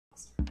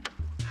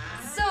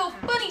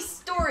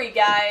story,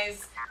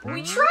 guys.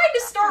 We tried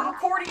to start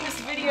recording this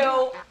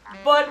video,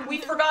 but we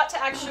forgot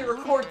to actually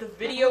record the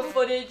video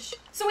footage,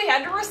 so we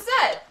had to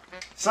reset.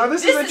 So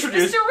this is Mr.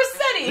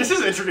 Rossetti. This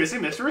is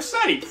introducing Mr.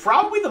 Rossetti,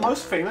 probably the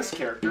most famous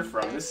character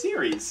from the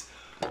series.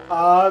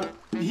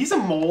 He's a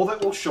mole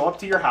that will show up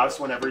to your house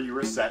whenever you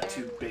reset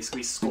to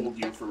basically scold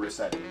you for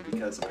resetting,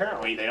 because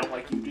apparently they don't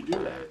like you to do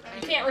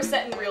that. You can't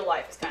reset in real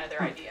life is kind of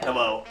their idea.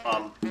 Hello,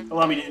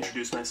 allow me to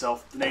introduce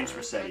myself. The name's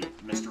Rossetti,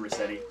 Mr.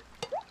 Rossetti.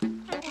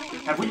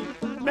 Have we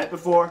met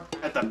before?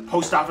 At the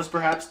post office,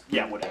 perhaps?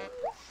 Yeah, whatever.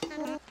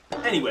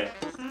 Anyway,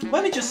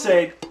 let me just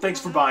say, thanks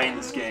for buying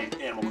this game,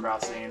 Animal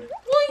Crossing.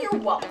 Well, you're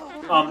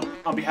welcome.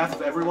 On behalf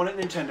of everyone at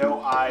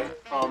Nintendo,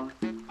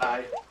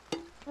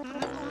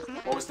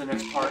 what was the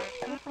next part?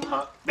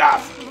 Huh?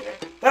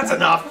 Forget it. That's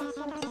enough!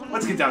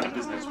 Let's get down to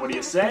business. What do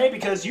you say?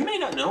 Because you may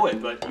not know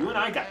it, but you and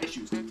I got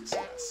issues to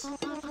discuss.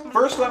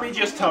 First, let me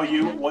just tell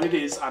you what it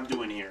is I'm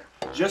doing here,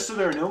 just so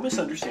there are no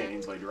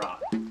misunderstandings later on.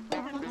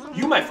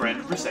 You, my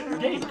friend, reset your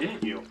game,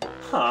 didn't you?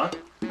 Huh?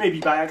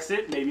 Maybe by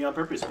accident, maybe on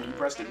purpose, but you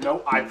pressed it.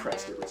 No, I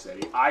pressed it,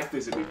 Rossetti. I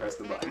physically pressed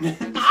the button.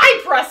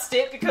 I pressed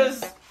it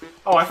because...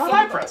 Oh, I thought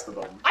I pressed the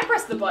button. I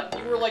pressed the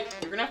button. You were like,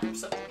 you're gonna have to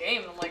reset the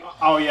game. And I'm like...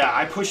 Oh yeah,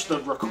 I pushed the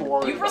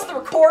record You pressed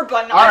button. the record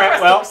button, All I right,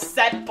 pressed well, the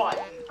reset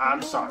button.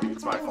 I'm sorry,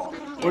 it's my fault.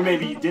 Or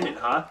maybe you didn't,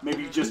 huh?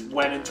 Maybe you just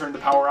went and turned the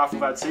power off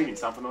without saving.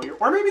 Sound familiar?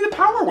 Or maybe the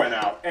power went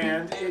out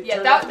and it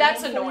turned off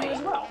that's the annoying. as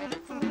well.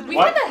 We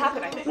had that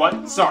happen, I think.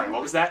 What? Sorry,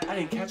 what was that? I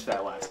didn't catch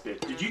that last bit.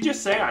 Did you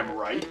just say I'm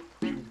right?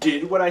 You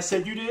did what I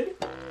said you did?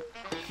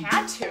 I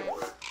had to.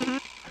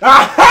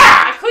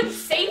 Aha! I couldn't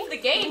save the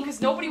game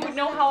because nobody would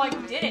know how I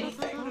did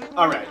anything.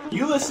 Alright,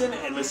 you listen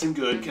and listen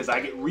good, because I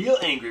get real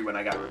angry when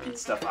I gotta repeat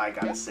stuff I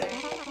gotta say.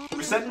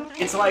 Resetting,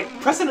 it's like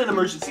pressing an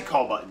emergency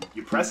call button.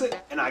 You press it,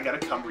 and I gotta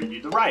come read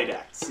you the riot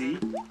act, see?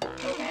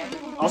 Okay.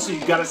 Also,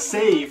 you gotta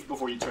save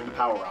before you turn the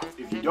power off.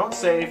 If you don't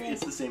save,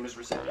 it's the same as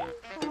resetting.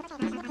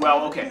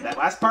 Well, okay, that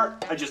last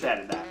part, I just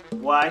added that.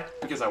 Why?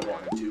 Because I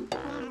wanted to.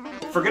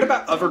 Forget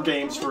about other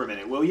games for a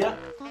minute, will ya?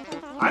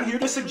 I'm here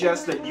to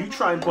suggest that you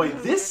try and play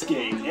this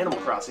game, Animal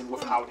Crossing,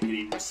 without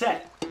hitting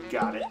reset.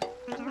 Got it?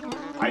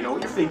 I know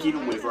what you're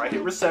thinking, whether I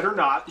hit reset or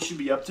not, it should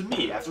be up to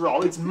me. After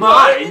all, it's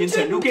my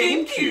Nintendo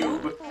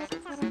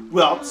GameCube!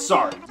 Well,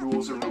 sorry,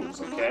 rules are rules,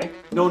 okay?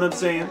 Know what I'm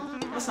saying?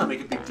 Let's not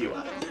make a big deal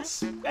out of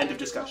this. End of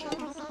discussion.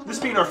 This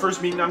being our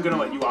first meeting, I'm gonna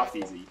let you off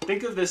easy.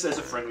 Think of this as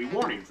a friendly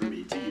warning from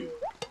me to you.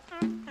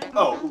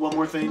 Oh, one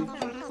more thing.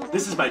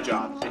 This is my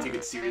job. I take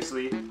it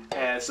seriously,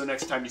 so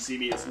next time you see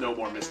me, it's no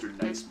more Mr.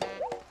 Nice Mole.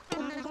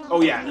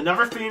 Oh yeah, and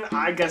another thing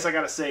I guess I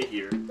gotta say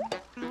here.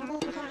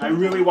 I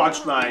really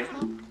watched my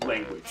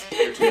language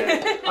here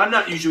today. I'm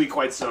not usually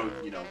quite so,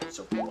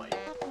 so polite.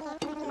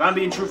 If I'm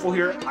being truthful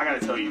here, I gotta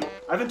tell you,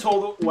 I've been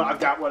told I've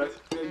got what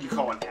you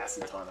call an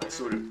acid ton. I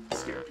sort of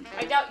scare people.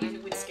 I doubt you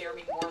would scare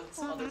me more than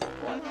some other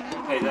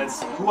people. Hey,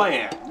 that's who I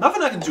am.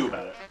 Nothing I can do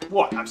about it.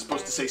 What, I'm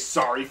supposed to say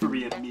sorry for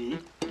being me?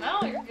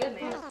 No, you're good,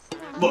 man.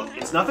 Look,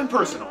 it's nothing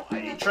personal. I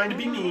ain't trying to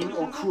be mean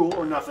or cruel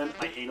or nothing.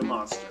 I ain't a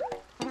monster.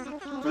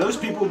 For those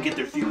people who get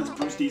their feelings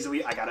bruised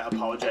easily, I gotta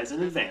apologize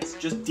in advance.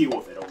 Just deal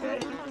with it, okay?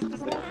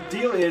 The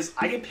deal is,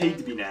 I get paid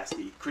to be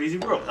nasty. Crazy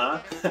world,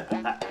 huh?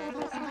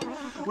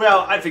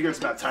 Well, I figure it's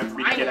about time for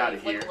me to get out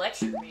of here.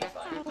 Lecture me,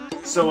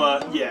 fine.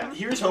 So, yeah,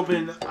 here's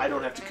hoping I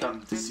don't have to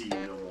come to see you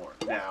no more.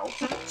 Now,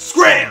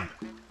 scram!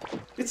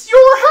 It's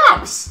your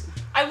house!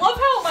 I love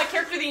how my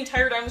character the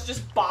entire time was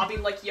just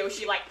bobbing like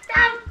Yoshi, like...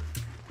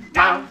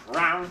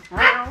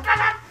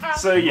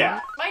 So, yeah.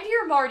 My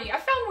dear Marty, I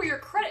found where your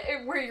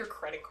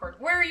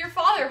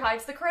father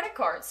hides the credit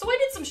card. So I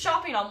did some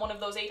shopping on one of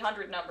those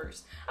 800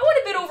 numbers. I went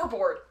a bit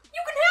overboard.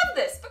 You can have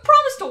this, but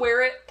promise to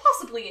wear it.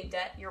 Possibly in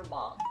debt, your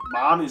mom.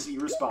 Mom is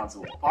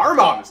irresponsible. Our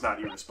mom is not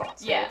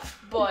irresponsible. Yeah,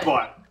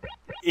 but...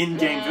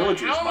 in-game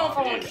villagers' mom is. I don't know if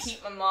I want to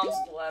keep my mom's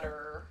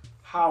letter.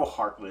 How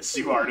heartless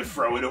you are to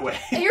throw it away.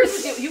 Here's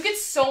the deal. You get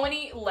so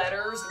many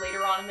letters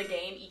later on in the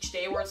game each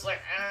day where it's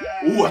like...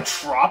 Ooh, a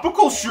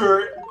tropical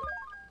shirt!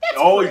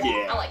 That's pretty.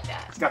 Yeah. I like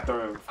that. It's got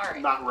the,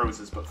 not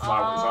roses, but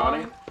flowers on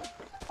it.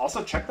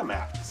 Also, check the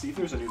map. See if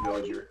there's a new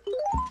villager.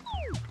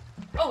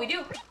 Oh, we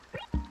do.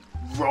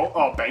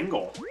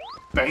 Bengal.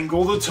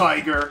 Bengal the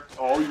tiger.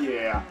 Oh,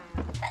 yeah.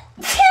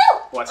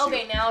 Bless you.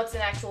 Okay, now it's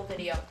an actual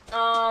video.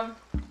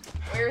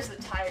 Where's the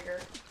tiger?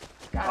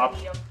 Gotta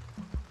meet him.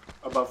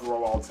 Above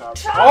Roald's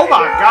house. Tiger! Oh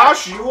my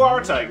gosh, you are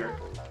a tiger.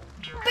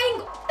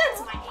 Bengal. That's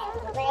my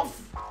name.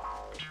 Grolf.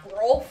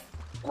 Grolf.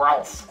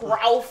 Grolf.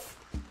 Grolf.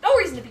 No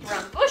reason to beat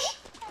around the bush.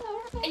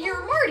 And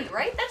you're Marty,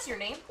 right? That's your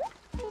name.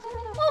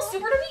 Well,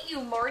 super to meet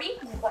you, Marty.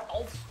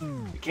 Grolf.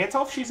 You can't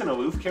tell if she's an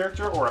aloof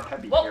character or a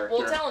peppy character.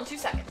 We'll tell in 2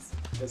 seconds.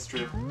 That's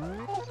true.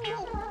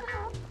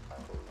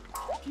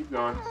 Keep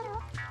going.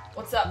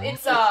 What's up?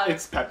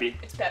 It's Peppy.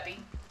 It's Peppy.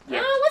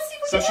 Yeah. Let's see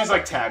if we So she's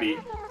like Tabby.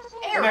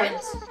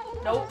 Errands?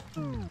 Nope.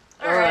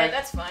 Alright,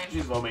 that's fine.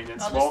 She's low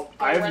maintenance. Well,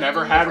 I've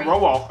never had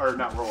Roald, or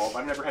not Roald,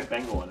 I've never had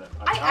Bengal in it.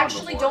 I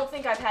actually don't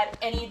think I've had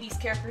any of these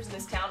characters in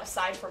this town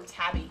aside from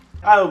Tabby.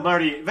 Oh,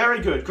 Marty,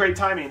 very good. Great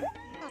timing.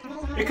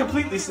 It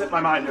completely slipped my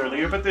mind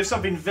earlier, but there's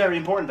something very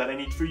important that I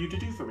need for you to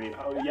do for me.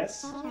 Oh,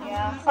 yes?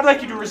 Yeah. I'd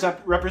like you to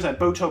represent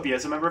Botopia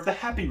as a member of the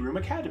Happy Room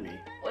Academy.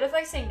 What if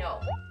I say no?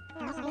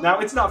 Now,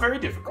 it's not very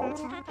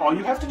difficult. All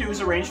you have to do is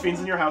arrange things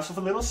in your house with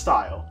a little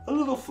style, a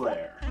little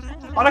flair.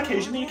 On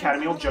occasion, the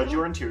Academy will judge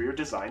your interior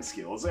design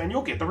skills, and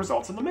you'll get the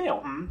results in the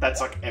mail.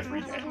 That's like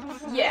every day.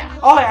 Yeah.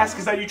 All I ask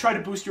is that you try to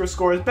boost your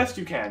score as best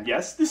you can.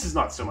 Yes, this is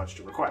not so much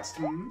to request.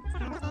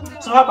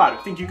 So how about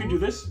it? Think you can do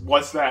this?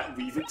 What's that?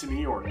 Leave it to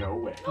me or no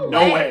way?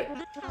 No way.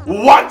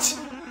 What?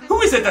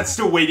 Who is it that's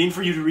still waiting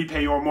for you to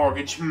repay your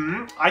mortgage?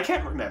 I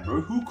can't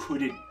remember. Who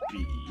could it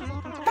be?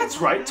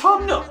 That's right,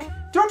 Tom Nook.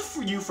 Don't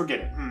you forget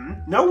it.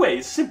 No way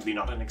is simply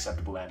not an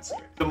acceptable answer.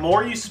 The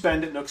more you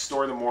spend at Nook's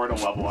store, the more it'll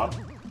level up.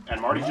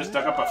 And Marty just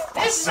dug up a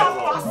fossil. It's a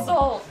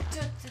fossil!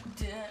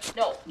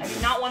 No, I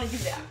do not want to do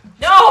that.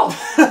 No!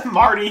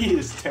 Marty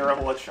is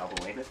terrible at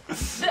shoveling.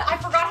 I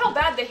forgot how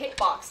bad the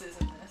hitbox is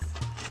in this.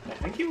 I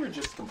think you were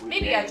just completely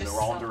Maybe I in just the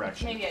wrong suck.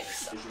 direction. Maybe I just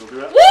suck. Digital do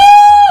it.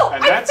 Woo!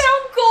 And I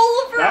found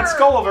Gulliver! That's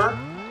Gulliver.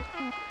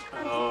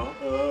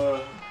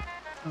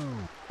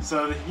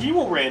 So he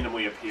will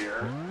randomly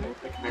appear.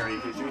 The Canary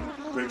Pigeon.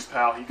 Briggs,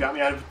 pal, you got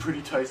me out of a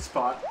pretty tight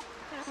spot.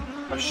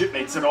 My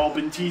shipmates had all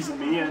been teasing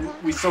me, and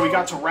so we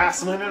got to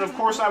wrestling, and of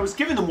course I was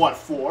giving them what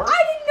for.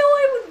 I didn't know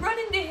I would run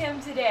into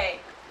him today.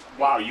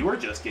 Wow, you were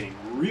just getting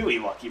really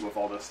lucky with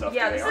all this stuff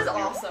Yeah, today, this is aren't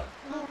you? awesome.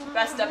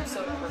 Best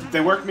episode ever.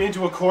 They worked me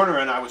into a corner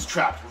and I was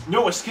trapped with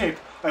no escape.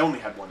 I only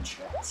had one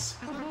chance.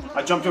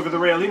 I jumped over the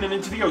railing and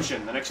into the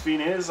ocean. The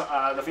thing is,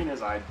 I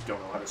don't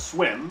know how to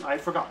swim.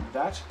 I'd forgotten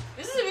that.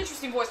 This is an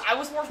interesting voice. I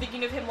was more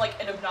thinking of him like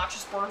an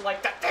obnoxious bird,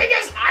 like, the thing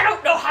is, I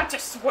don't know how to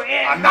swim!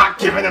 I'm not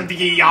giving him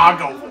the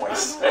Iago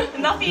voice.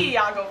 Not the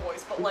Iago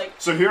voice, but like...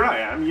 So here I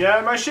am.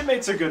 Yeah, my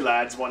shipmates are good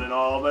lads, one and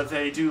all, but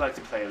they do like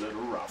to play a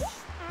little rough.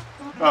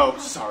 Oh,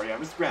 sorry, I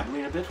was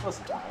rambling a bit,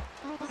 wasn't I?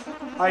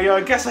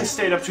 I guess I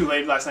stayed up too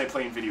late last night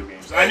playing video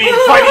games. I mean,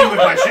 fighting with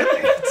my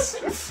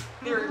shipmates.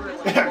 Very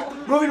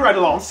relatable. Moving right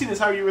along, seeing as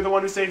how you were the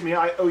one who saved me,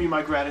 I owe you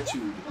my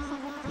gratitude.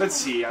 Let's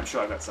see, I'm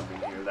sure I've got something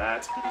here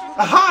that...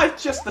 Aha,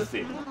 just the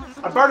thing.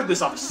 I bartered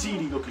this off a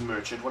seedy-looking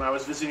merchant when I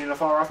was visiting a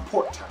far-off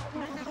port town.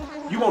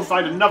 You won't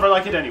find another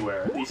like it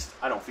anywhere. At least,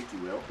 I don't think you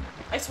will.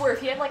 I swear, if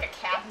he had like a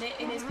cabinet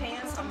in his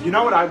pants... You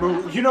know what,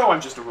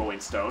 I'm just a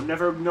rolling stone,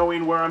 never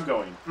knowing where I'm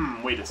going.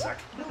 Wait a sec.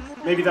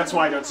 Maybe that's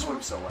why I don't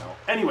swim so well.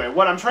 Anyway,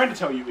 what I'm trying to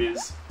tell you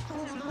is...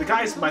 The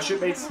guys, my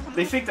shipmates,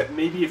 they think that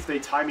maybe if they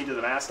tie me to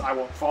the mast, I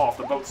won't fall off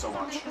the boat so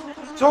much.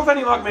 So if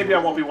any luck, maybe I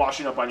won't be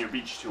washing up on your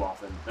beach too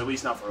often. At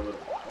least not for a little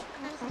while.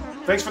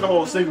 Thanks for the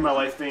whole saving my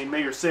life thing.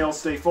 May your sails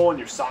stay full and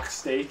your socks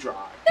stay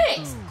dry.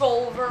 Thanks,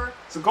 Gulliver.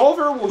 So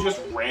Gulliver will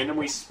just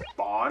randomly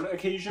spawn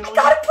occasionally. I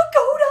got a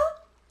pagoda!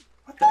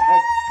 What the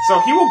heck? So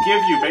he will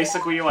give you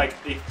basically like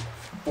a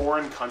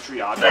foreign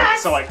country object.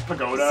 Yes! So like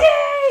pagoda.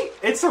 Yay!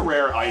 It's a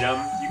rare item.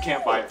 You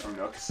can't buy it from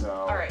Nook, so...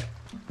 Alright.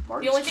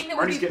 Marty's, The only thing that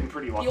Marty's would be, getting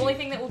pretty lucky. The only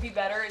thing that would be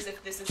better is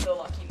if this is the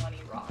Lucky Money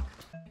Rock.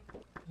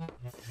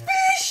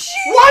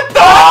 What the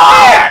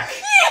heck?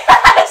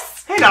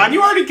 Yes! Hey, Don,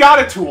 you already got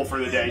a tool for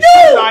the day. No!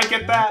 Shouldn't I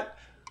get that?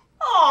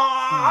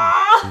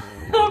 Aww.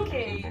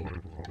 Okay.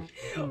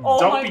 Oh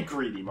Don't be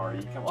greedy,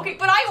 Marty. Come on. Okay,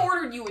 but I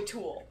ordered you a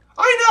tool.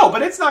 I know,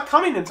 but it's not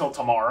coming until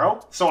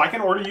tomorrow. So I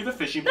can order you the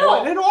fishing pole,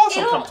 and it'll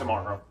also come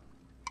tomorrow.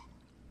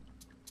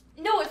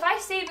 No, if I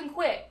save and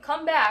quit,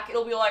 come back,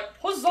 it'll be like,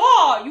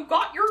 huzzah, you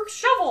got your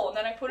shovel, and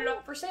then I put it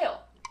up for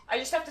sale. I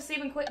just have to save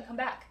and quit and come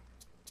back.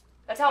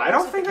 That's how it works. I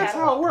don't think that's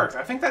how it works.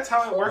 I think that's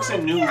how it works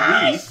in New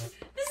gosh. Leaf.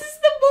 This is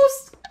the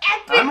most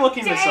epic I'm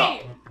looking day. this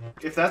up.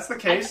 If that's the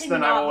case,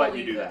 then I will let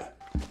you do that.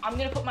 I'm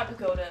gonna put my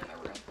pagoda in my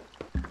room.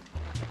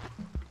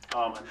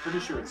 I'm pretty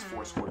sure it's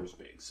 4 squares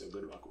big, so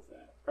good luck with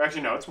that. Or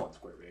actually, no, it's 1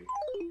 square big.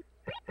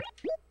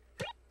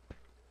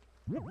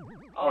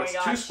 Oh my it's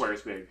gosh. 2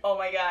 squares big. Oh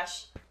my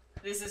gosh.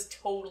 This is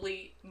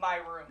totally my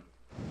room.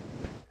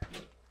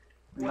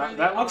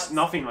 That looks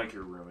nothing like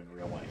your room in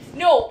real life.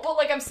 No, but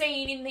like I'm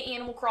saying in the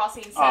Animal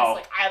Crossing sense,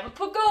 like I have a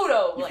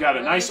pagoda. You've like, got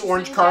a nice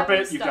orange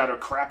carpet, you've got a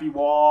crappy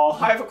wall.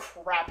 I have a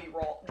crappy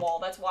wall,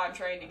 that's why I'm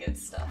trying to get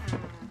stuff.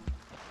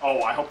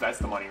 Oh, I hope that's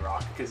the money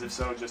rock, because if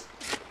so, just...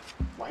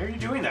 Why are you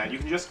doing that? You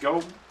can just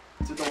go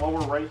to the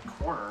lower right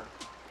corner.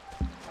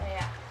 Oh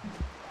yeah.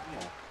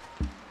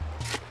 Yeah.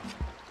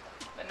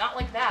 But not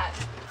like that.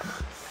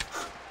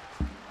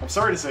 I'm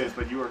sorry to say this,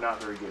 but you are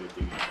not very good at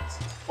digging this.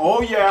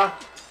 Oh yeah!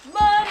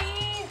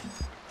 Money!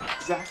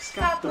 Zach's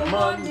got the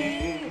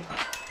money!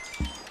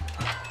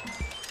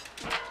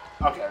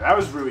 Okay, that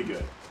was really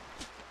good.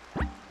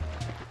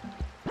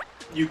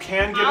 You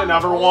can get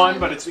another one,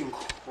 but it's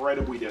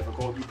incredibly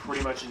difficult. You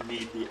pretty much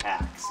need the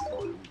axe in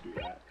order to do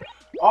that.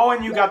 Oh,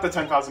 and you got the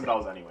 10,000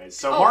 bells anyways.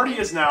 So Marty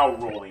is now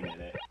rolling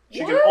in it. She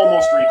can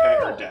almost repay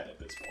her debt at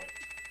this point.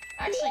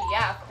 Actually,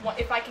 yeah.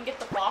 If I can get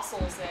the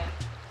fossils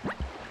in,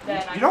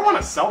 then You don't want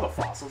to sell the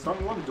fossils, don't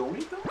you want to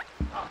donate them?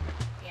 Oh,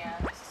 yeah,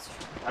 this is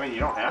true. I mean, you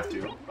don't have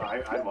to.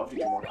 I'd love to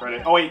get more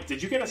credit. Oh wait,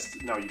 did you get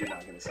a... No, you did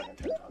not get a second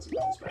 10,000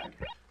 bells back.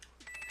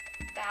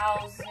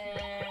 1,000,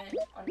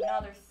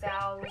 another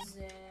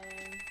 1,000.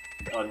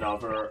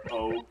 Another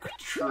oak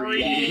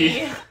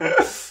tree.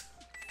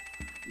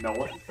 No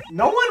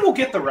one will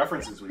get the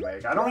references we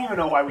make. I don't even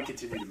know why we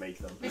continue to make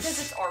them. Because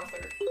it's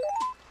Arthur.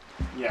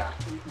 Yeah.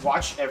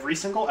 Watch every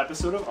single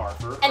episode of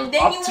Arthur. And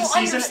then up you to will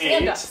season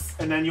understand 8, us.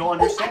 and then you'll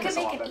understand us a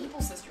I lot could make better. an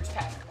Evil Sisters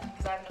pattern then,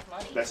 because I have enough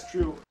money. That's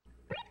true.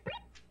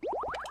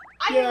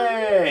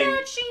 Yay!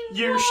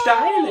 You're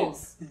styling.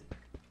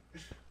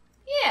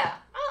 Yeah,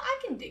 I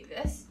can dig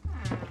this.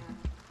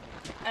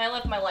 And I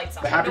left my lights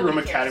on. The Happy Nobody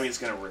Room cares. Academy is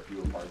going to rip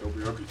you apart. They'll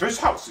be like, this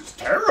house is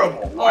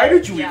terrible. Why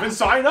did you even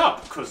sign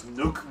up? Because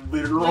Nook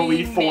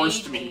literally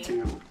forced me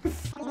to.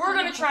 We're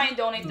going to try and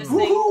donate this thing.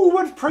 Woohoo!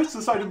 What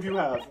priceless item do you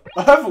have?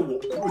 I have a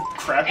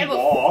crappy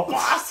wall.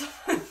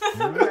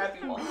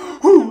 Crappy wall.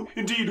 Whoo!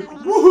 Indeed.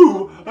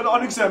 Woohoo! An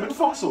unexamined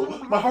fossil.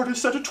 My heart is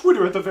set a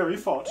twitter at the very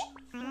thought.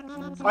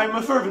 I am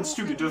a fervent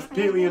student of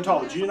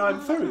paleontology, and I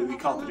am thoroughly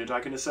confident I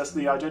can assess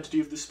the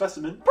identity of this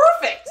specimen.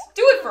 Perfect!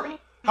 Do it for me!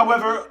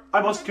 However,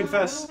 I must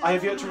confess, I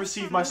have yet to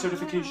receive my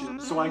certification,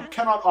 so I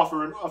cannot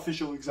offer an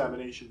official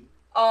examination.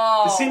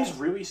 Oh. This seems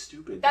really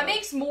stupid. That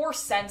makes more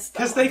sense, though.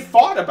 Because they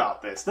thought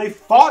about this. They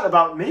thought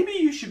about, maybe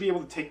you should be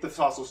able to take the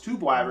fossils to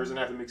Blathers and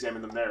have them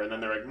examine them there, and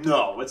then they're like,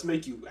 no, let's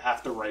make you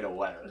have to write a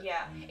letter.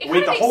 Yeah.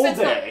 Wait the whole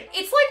day.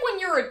 It's like when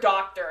you're a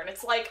doctor, and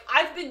it's like,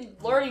 I've been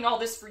learning all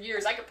this for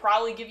years. I could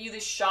probably give you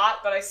this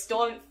shot, but I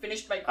still haven't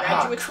finished my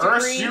graduate's degree.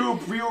 Curse you,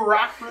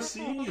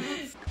 bureaucracy!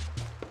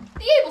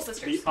 The Able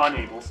Sisters. The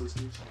Unable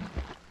Sisters.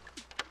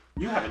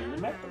 You haven't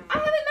even met them. I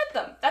haven't met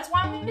them. That's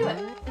why I'm gonna do it.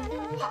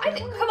 Hi,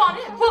 come on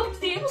in. Welcome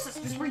to the Able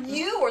Sisters, where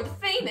you are the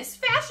famous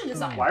fashion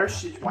designer. Why is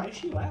she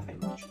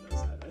laughing when she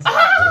does that?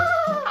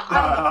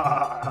 I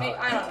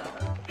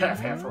don't know.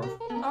 Half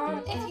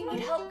roll. If you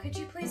need help, could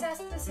you please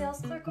ask the sales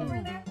clerk over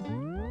there?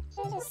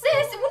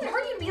 Sis, it wouldn't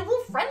hurt you to be a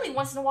little friendly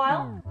once in a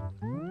while.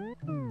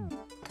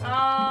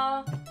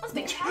 Let's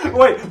make a pattern.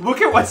 Wait,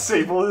 look at what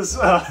Sable is,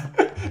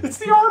 it's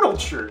the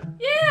Arnold shirt.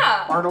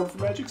 Yeah. Arnold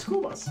from Magic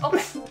School Bus.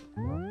 Okay.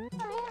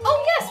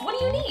 Oh yes, what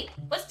do you need?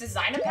 Let's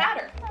design a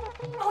pattern.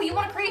 Oh, you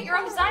want to create your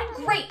own design?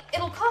 Great,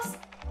 it'll cost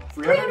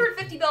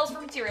 350 bells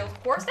for materials,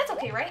 of course. That's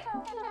okay, right?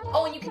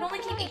 Oh, and you can only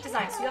keep 8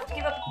 designs, so you have to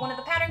give up one of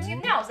the patterns you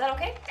have now. Is that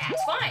okay?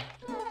 That's fine.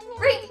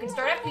 Great, you can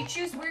start after you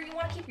choose where you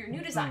want to keep your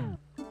new design.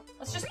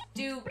 Let's just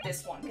do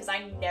this one, because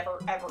I never,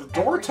 ever, The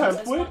door use this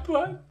template,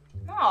 one. but...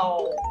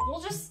 No, we'll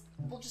just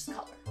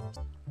color.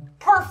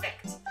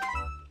 Perfect.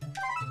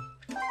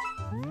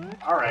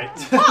 Alright.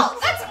 Wow,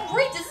 that's a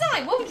great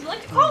design. What would you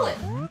like to call it?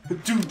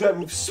 Dude, that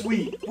was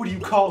sweet. What do you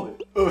call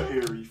it? A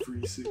hairy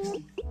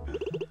 360.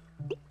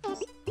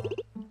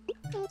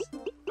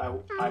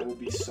 I will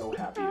be so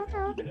happy if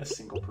even a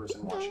single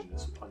person watching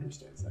this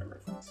understands that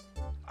reference.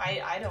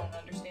 I don't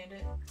understand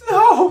it.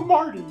 No,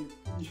 Marty!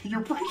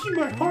 You're breaking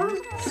my heart.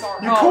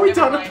 Sorry. You're going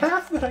down a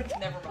path that I...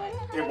 Never mind.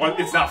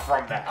 It's not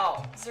from that.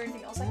 Oh, is there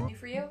anything else I can do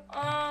for you?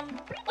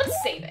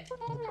 Let's save it.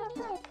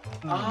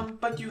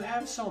 But you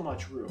have so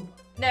much room.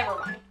 Never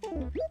mind.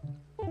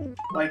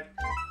 Like,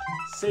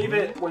 save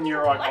it when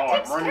you're like, That oh, I'm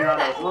takes running care of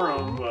out of that.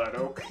 room, but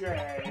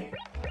okay.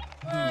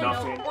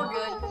 Nothing. No, we're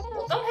good.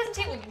 Well, don't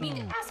hesitate when you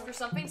need to ask for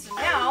something, so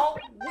now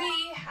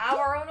we have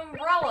our own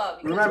umbrella.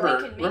 Remember,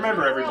 an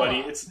umbrella. everybody,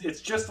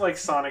 it's just like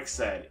Sonic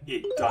said,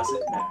 it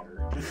doesn't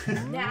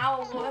matter.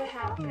 Now what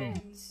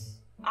happens?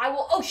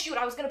 Oh shoot,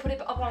 I was gonna put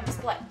it up on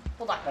display.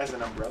 Hold on. As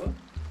an umbrella?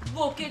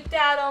 Look at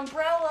that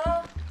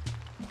umbrella.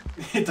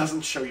 It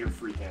doesn't show your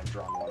freehand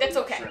drawn one. That's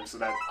okay. So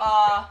that...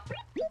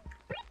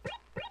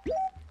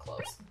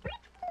 Close.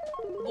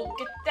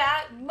 Look at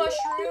that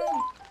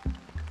mushroom.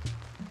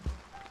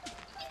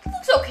 It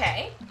looks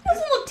okay. It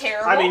doesn't look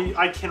terrible. I mean,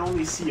 I can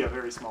only see a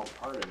very small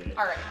part of it.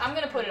 Alright, I'm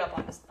gonna put it up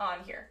on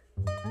here.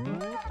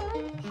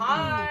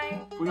 Hi.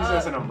 Please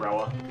as an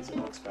umbrella, because it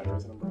looks better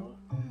as an umbrella.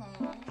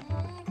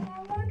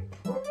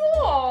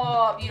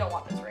 Oh, you don't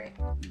want this, right?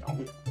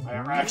 No. I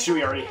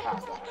actually already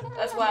have that.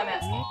 That's why I'm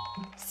asking.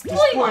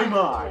 Display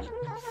mine!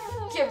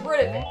 Get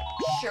rid of it.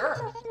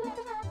 Sure.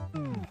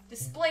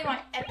 Display my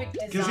epic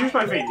design. Because here's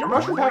my thing, your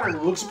mushroom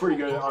pattern looks pretty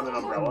good on an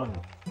umbrella.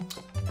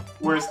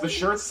 Whereas the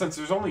shirts, since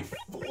there's only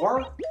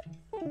 4,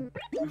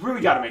 we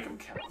really gotta make them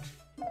count.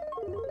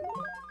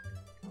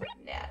 Put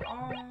that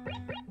on.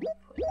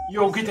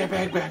 Yo, get that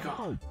bag back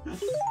on!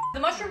 The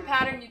mushroom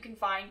pattern you can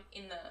find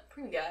in the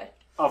premium guide.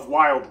 Of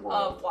Wild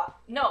World.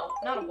 No,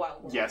 not of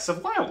Wild World. Yes,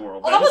 of Wild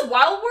World. Oh, that was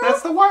Wild World?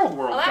 That's the Wild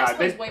World Oh, that guide.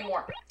 explains way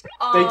more.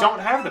 They don't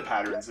have the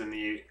patterns in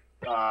the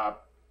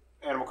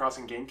Animal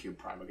Crossing GameCube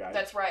Prima guide.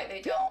 That's right, they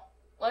don't.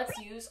 Let's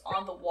use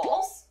on the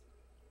walls.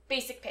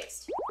 Basic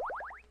paste.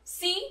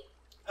 See?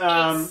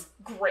 It's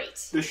great.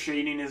 The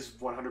shading is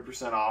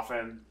 100% off,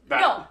 and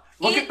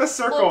look at the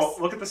circle.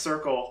 Look at the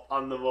circle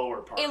on the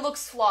lower part. It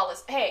looks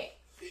flawless. Hey,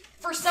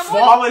 for someone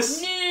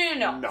flawless.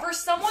 No. For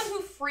someone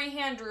who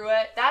freehand drew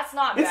it, that's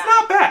not bad. It's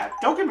not bad.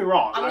 Don't get me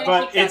wrong, I'm gonna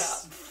but keep that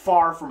it's up.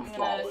 far from I'm gonna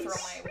flawless. throw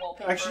my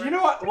wallpaper. Actually, you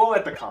know what? We'll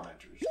let the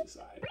commenters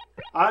decide.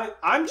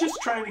 I'm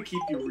just trying to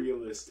keep you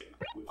realistic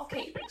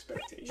with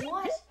expectations.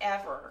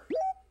 Whatever.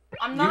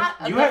 I'm not.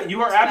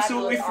 You are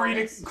absolutely free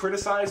artist. to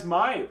criticize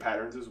my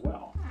patterns as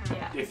well.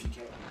 Yeah. If you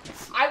can.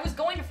 I was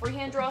going to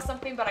freehand draw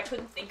something, but I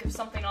couldn't think of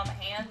something on the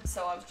hand,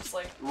 so I was just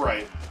like,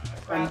 right.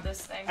 Grab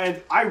this thing.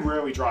 And I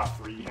rarely draw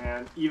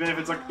freehand, even if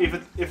it's like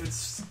even if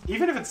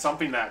it's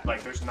something that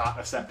like there's not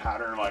a set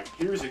pattern. Like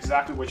here's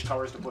exactly which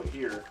colors to put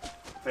here,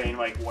 thing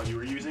like what you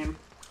were using.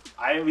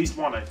 I at least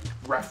want a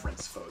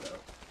reference photo.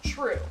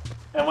 True.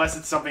 Unless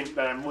it's something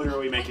that I'm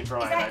literally making from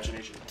my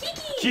imagination.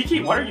 Kiki!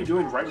 Kiki, what are you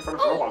doing right in front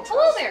of Roblox?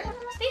 Hello there!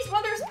 Today's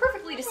weather is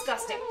perfectly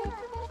disgusting.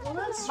 Well,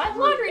 that's My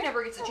laundry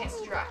never gets a chance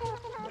to dry.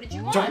 What did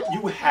you want? Don't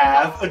you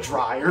have a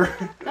dryer?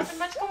 Nothing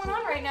much going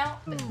on right now.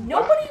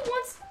 Nobody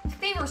wants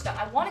favors done.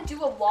 I want to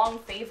do a long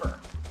favor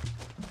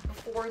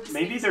before this.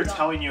 Maybe they're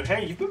telling you,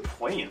 hey, you've been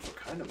playing for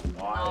kind of a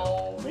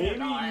while. No,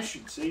 maybe you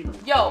should save them.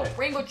 Yo,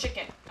 rainbow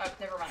chicken. Oh,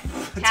 never mind.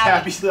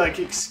 Tabby's like,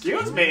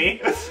 excuse me.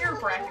 You're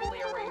practically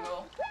a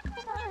rainbow.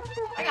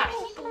 I got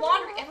a heap of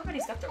laundry.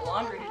 Everybody's got their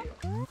laundry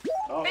to do.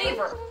 Oh,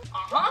 Favor.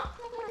 Uh-huh.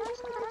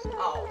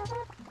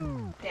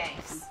 Oh.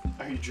 Thanks.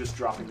 Are you just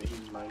dropping the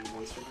E-mighty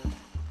voice from him?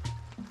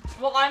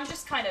 Well, I'm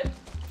just kind of...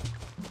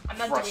 I'm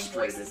not doing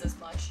Frustrated. voices as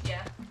much.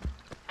 Yeah.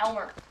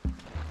 Elmer.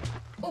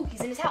 Oh,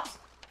 he's in his house.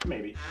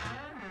 Maybe.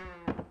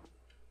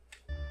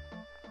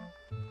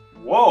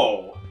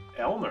 Whoa,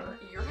 Elmer.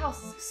 Your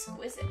house is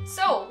exquisite.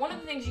 So, one of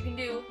the things you can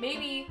do,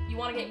 maybe you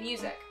want to get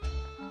music.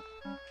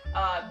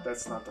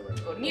 That's not the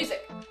right Go to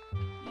music.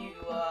 You,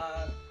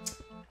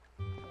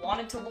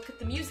 wanted to look at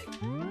the music.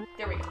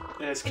 There we go.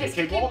 It has It has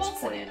KK KK Bolt's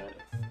Bolt's in playing it.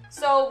 it.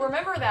 So,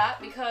 remember that,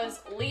 because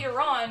later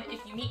on,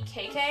 if you meet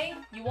KK,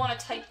 you want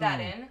to type that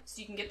in so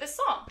you can get this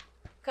song.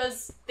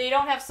 Because they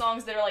don't have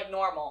songs that are, like,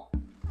 normal.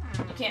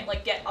 You can't,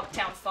 like, get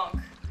Uptown Funk.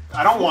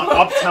 I don't want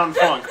Uptown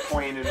Funk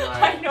playing in my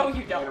I know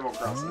you don't. Animal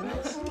Crossing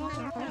house.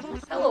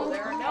 Hello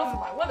there, and now for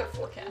my weather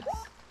forecast.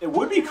 It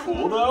would be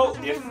cool, though,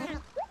 if...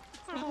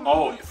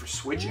 Oh, for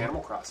Switch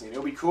Animal Crossing. It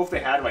would be cool if they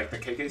had, like, the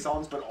KK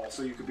songs, but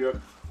also you could be like,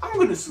 I'm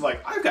gonna,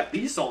 like, I've got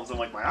these songs on,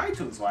 like, my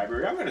iTunes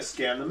library. I'm gonna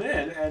scan them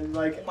in, and,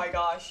 like... Oh my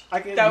gosh.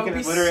 I can, That you would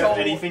can be literally so, have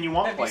anything you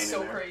want that'd be playing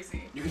so in there.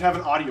 crazy. You could have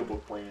an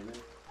audiobook playing in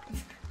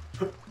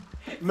there.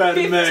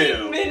 15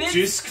 Mario, minutes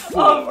disc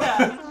 4. of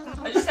that.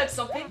 I just had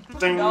something.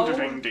 Ding, No.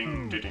 ding,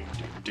 ding, ding, ding,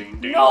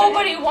 ding, ding.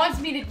 Nobody wants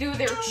me to do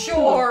their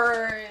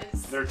chores.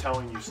 They're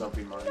telling you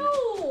something, Mario.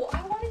 No,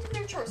 I want to do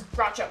their chores.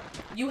 Groucho,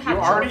 you have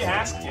You already chores.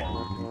 asked him.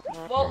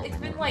 Well, it's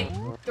been like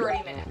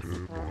 30 minutes.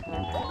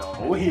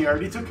 No, he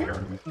already took care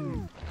of it.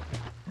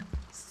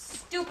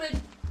 Stupid.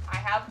 I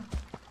have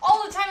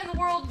all the time in the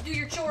world to do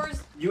your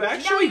chores. You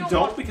actually Now you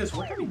don't want- because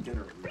we're having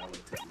dinner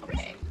relatively.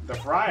 Okay. The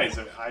fries,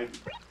 I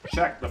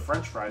checked the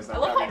French fries that I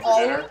I'm love having how for all...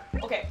 dinner.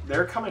 Okay,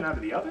 They're coming out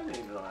of the oven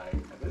in like,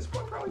 at this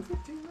point, probably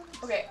 15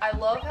 minutes. okay, I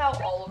love how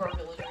all of our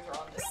villagers are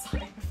on this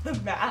side of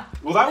the map.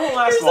 Well, that won't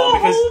last There's long a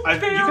because whole you can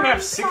barren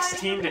have side.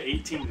 16 to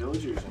 18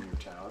 villagers in your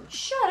town.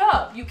 Shut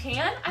up, you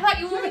can? I thought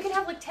you only could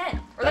have like 10.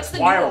 Or that's the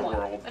Wild newer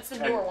World. one. That's the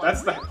And newer one.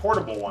 That's the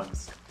portable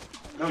ones.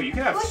 No, you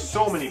can have What?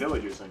 so many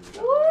villagers in your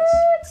town.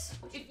 What?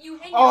 If you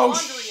hang your Oh,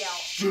 laundry out.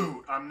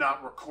 shoot! I'm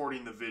not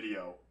recording the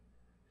video.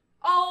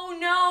 Oh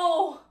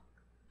no!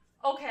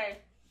 Okay,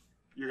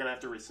 You're gonna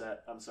have to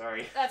reset. I'm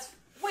sorry. that's...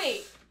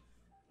 Wait.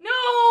 No!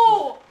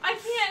 I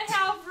can't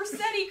have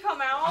Rossetti come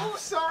I'm out.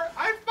 sorry.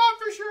 I thought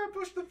for sure I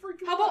pushed the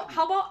freaking How button.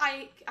 about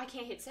I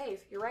can't hit save.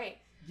 You're right.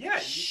 Yeah.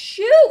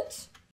 Shoot!